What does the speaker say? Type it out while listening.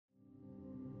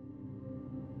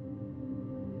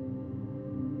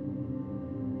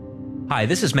Hi,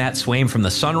 this is Matt Swaim from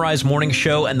the Sunrise Morning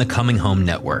Show and the Coming Home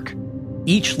Network.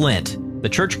 Each Lent, the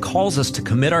church calls us to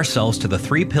commit ourselves to the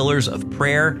three pillars of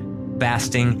prayer,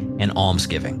 fasting, and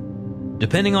almsgiving.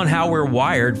 Depending on how we're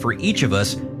wired, for each of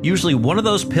us, usually one of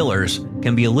those pillars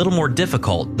can be a little more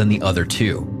difficult than the other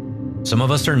two. Some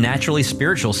of us are naturally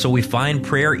spiritual, so we find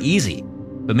prayer easy,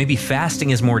 but maybe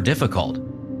fasting is more difficult.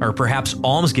 Or perhaps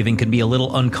almsgiving can be a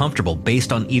little uncomfortable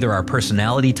based on either our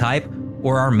personality type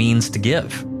or our means to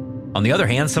give. On the other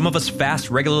hand, some of us fast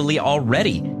regularly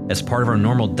already as part of our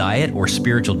normal diet or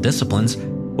spiritual disciplines,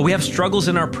 but we have struggles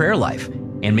in our prayer life,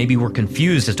 and maybe we're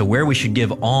confused as to where we should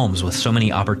give alms with so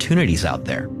many opportunities out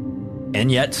there.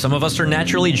 And yet, some of us are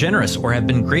naturally generous or have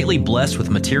been greatly blessed with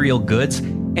material goods,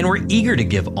 and we're eager to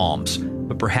give alms,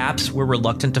 but perhaps we're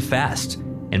reluctant to fast,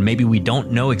 and maybe we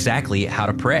don't know exactly how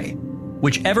to pray.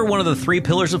 Whichever one of the three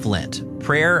pillars of Lent,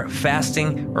 prayer,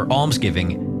 fasting, or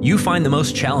almsgiving, you find the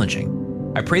most challenging,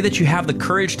 I pray that you have the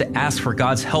courage to ask for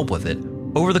God's help with it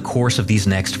over the course of these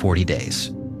next 40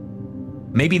 days.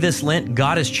 Maybe this Lent,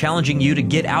 God is challenging you to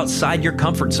get outside your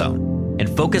comfort zone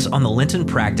and focus on the Lenten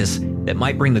practice that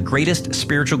might bring the greatest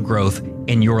spiritual growth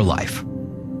in your life.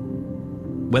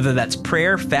 Whether that's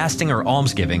prayer, fasting, or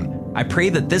almsgiving, I pray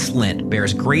that this Lent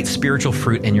bears great spiritual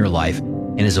fruit in your life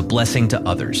and is a blessing to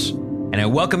others. And I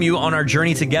welcome you on our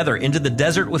journey together into the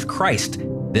desert with Christ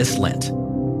this Lent.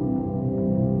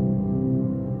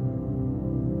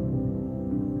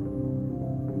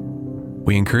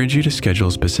 We encourage you to schedule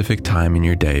a specific time in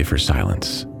your day for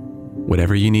silence.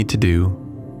 Whatever you need to do,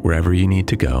 wherever you need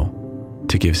to go,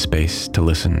 to give space to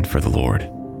listen for the Lord.